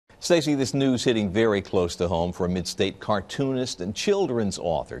Stacey, this news hitting very close to home for a Midstate cartoonist and children's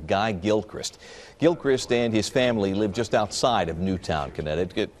author, Guy Gilchrist. Gilchrist and his family lived just outside of Newtown,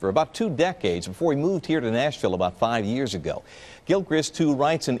 Connecticut for about 2 decades before he moved here to Nashville about 5 years ago. Gilchrist, who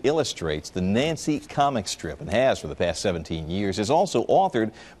writes and illustrates the Nancy comic strip and has for the past 17 years, has also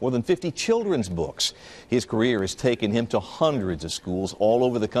authored more than 50 children's books. His career has taken him to hundreds of schools all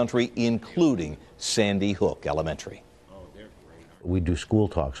over the country, including Sandy Hook Elementary. We do school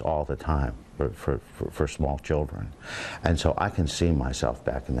talks all the time for small children. And so I can see myself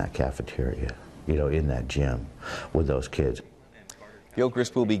back in that cafeteria, you know, in that gym with those kids.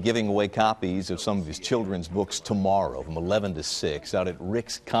 Gilchrist will be giving away copies of some of his children's books tomorrow from 11 to 6 out at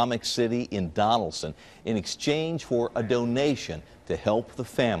Rick's Comic City in Donaldson in exchange for a donation to help the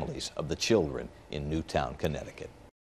families of the children in Newtown, Connecticut.